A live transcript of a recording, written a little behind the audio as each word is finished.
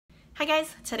Hi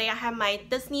guys, today I have my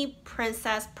Disney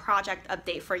Princess project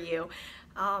update for you.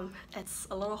 It's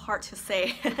a little hard to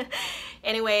say.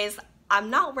 Anyways,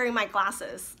 I'm not wearing my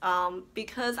glasses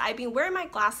because I've been wearing my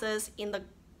glasses in the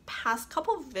past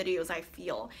couple of videos, I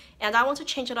feel, and I want to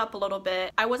change it up a little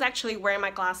bit. I was actually wearing my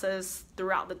glasses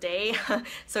throughout the day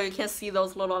so you can see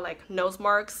those little like nose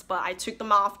marks, but I took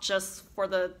them off just for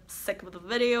the sake of the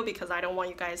video because I don't want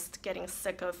you guys getting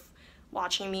sick of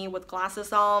watching me with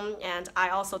glasses on, and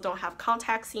I also don't have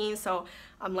contacts in, so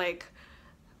I'm like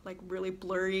really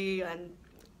blurry and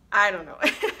I don't know.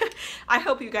 I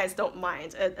hope you guys don't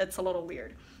mind. It's a little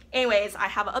weird. Anyways, I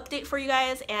have an update for you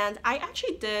guys, and I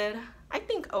actually did, I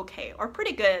think, okay or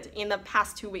pretty good in the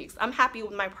past 2 weeks. I'm happy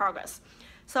with my progress.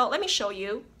 So let me show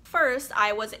you. First,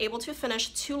 I was able to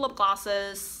finish 2 lip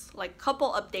glosses like a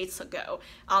couple updates ago.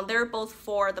 They're both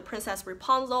for the Princess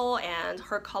Rapunzel, and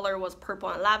her color was purple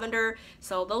and lavender.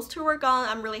 So those 2 were gone.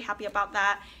 I'm really happy about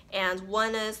that. And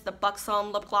one is the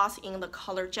Buxom lip gloss in the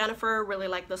color Jennifer. Really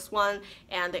like this one.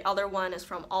 And the other one is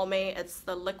from Almay. It's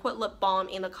the liquid lip balm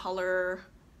in the color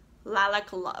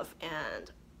Lilac Love.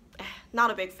 And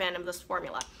not a big fan of this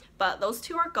formula, but those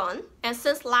 2 are gone. And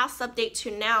since last update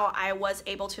to now, I was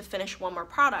able to finish one more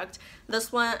product.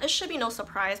 This one, it should be no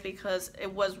surprise because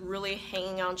it was really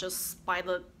hanging on just by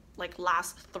the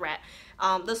last thread.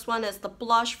 This one is the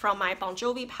blush from my Balm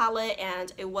Jovi palette,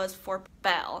 and it was for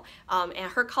Belle.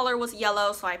 And her color was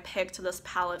yellow, so I picked this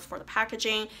palette for the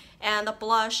packaging. And the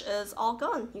blush is all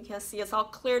gone. You can see it's all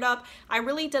cleared up. I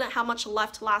really didn't have much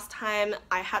left last time.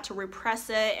 I had to repress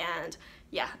it, and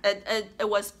yeah, it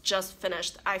was just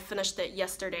finished. I finished it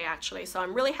yesterday actually, so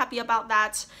I'm really happy about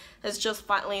that. It's just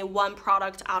finally one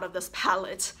product out of this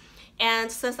palette. And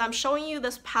since I'm showing you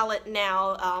this palette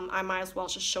now, I might as well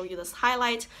just show you this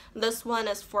highlight. This one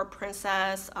is for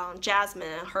Princess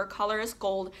Jasmine. Her color is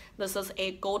gold. This is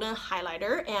a golden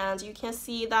highlighter, and you can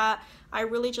see that I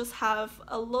really just have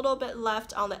a little bit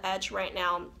left on the edge right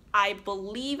now. I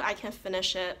believe I can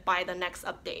finish it by the next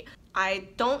update. I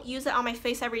don't use it on my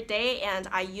face every day, and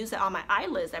I use it on my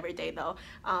eyelids every day though.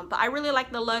 But I really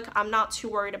like the look. I'm not too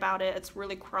worried about it. It's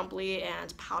really crumbly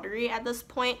and powdery at this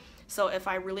point. So if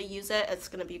I really use it, it's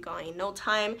gonna be gone in no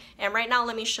time. And right now,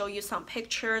 let me show you some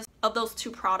pictures of those 2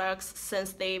 products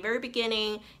since the very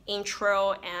beginning,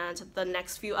 intro, and the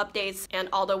next few updates, and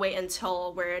all the way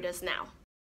until where it is now.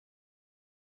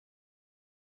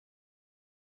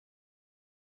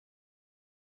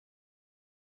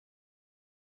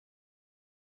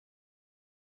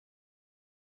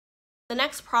 The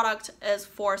next product is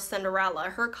for Cinderella.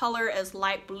 Her color is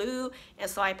light blue, and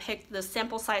so I picked the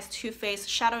sample size Too Faced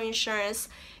Shadow Insurance,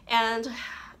 and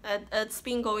it's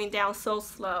been going down so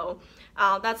slow.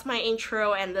 That's my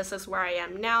intro, and this is where I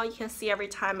am now. You can see every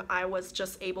time I was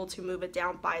just able to move it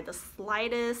down by the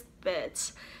slightest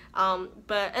bit.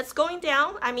 But it's going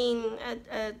down. I mean,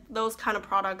 those kind of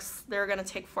products, they're gonna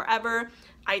take forever.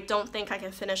 I don't think I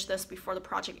can finish this before the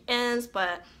project ends,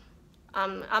 but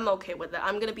I'm okay with it.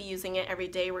 I'm gonna be using it every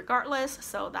day regardless,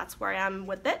 so that's where I am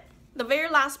with it. The very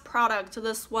last product,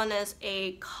 this one is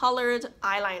a colored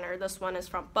eyeliner. This one is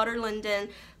from Butter Linden.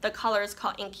 The color is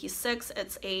called Inky 6.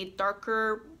 It's a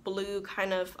darker blue,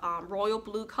 kind of royal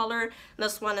blue color.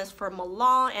 This one is for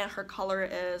Mulan, and her color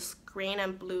is green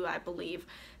and blue, I believe.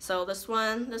 So this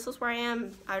is where I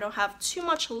am. I don't have too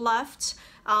much left.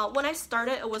 When I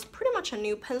started, it was pretty much a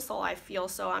new pencil, I feel,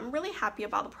 so I'm really happy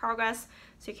about the progress.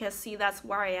 So you can see that's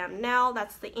where I am now.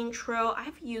 That's the intro.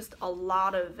 I've used a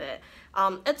lot of it.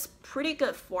 It's pretty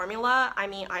good formula. I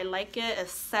mean, I like it. It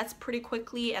sets pretty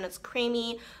quickly, and it's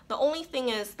creamy. The only thing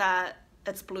is that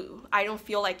it's blue. I don't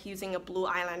feel like using a blue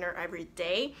eyeliner every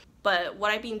day, but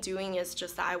what I've been doing is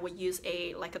just that I would use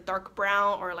a dark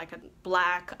brown or like a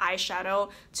black eyeshadow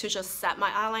to just set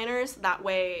my eyeliners. That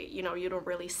way, you know, you don't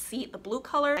really see the blue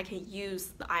color. I can use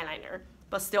the eyeliner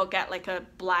but still get like a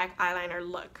black eyeliner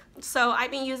look. So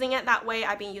I've been using it that way.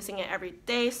 I've been using it every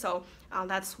day, so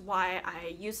that's why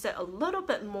I used it a little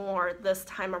bit more this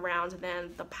time around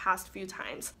than the past few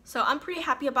times. So I'm pretty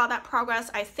happy about that progress.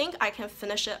 I think I can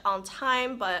finish it on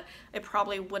time, but it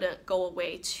probably wouldn't go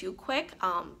away too quick.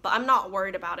 But I'm not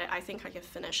worried about it. I think I can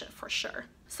finish it for sure.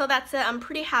 So that's it. I'm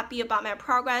pretty happy about my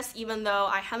progress, even though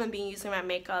I haven't been using my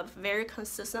makeup very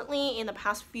consistently in the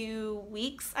past few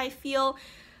weeks, I feel.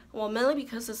 Well, mainly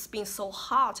because it's been so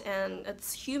hot and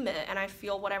it's humid, and I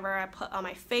feel whatever I put on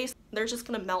my face, they're just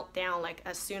gonna melt down like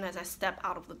as soon as I step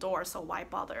out of the door, so why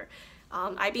bother?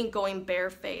 I've been going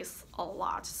barefaced a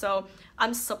lot, so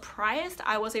I'm surprised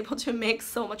I was able to make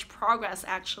so much progress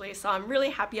actually, so I'm really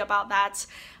happy about that.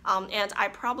 And I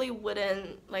probably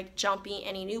wouldn't like jump in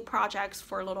any new projects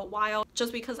for a little while,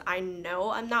 just because I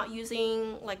know I'm not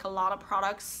using like a lot of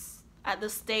products at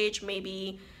this stage.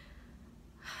 Maybe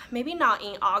not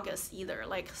in August either,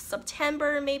 like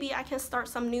September maybe I can start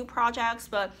some new projects,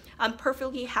 but I'm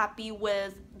perfectly happy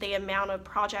with the amount of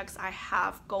projects I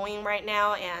have going right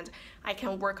now, and I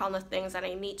can work on the things that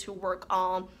I need to work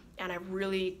on, and I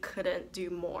really couldn't do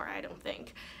more, I don't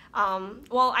think.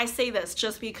 Well, I say this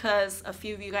just because a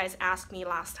few of you guys asked me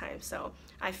last time, so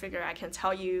I figure I can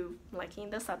tell you like in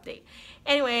this update.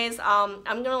 Anyways, I'm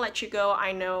gonna let you go.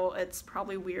 I know it's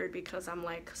probably weird because I'm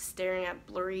like staring at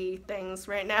blurry things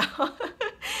right now.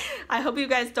 I hope you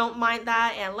guys don't mind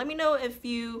that, and let me know if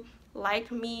you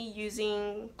like me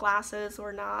using glasses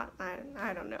or not.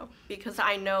 I don't know, because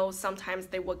I know sometimes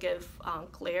they will give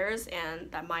glares and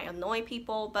that might annoy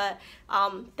people, but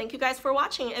thank you guys for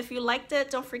watching. If you liked it,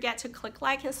 don't forget to click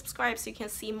like and subscribe so you can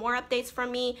see more updates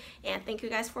from me, and thank you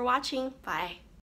guys for watching. Bye.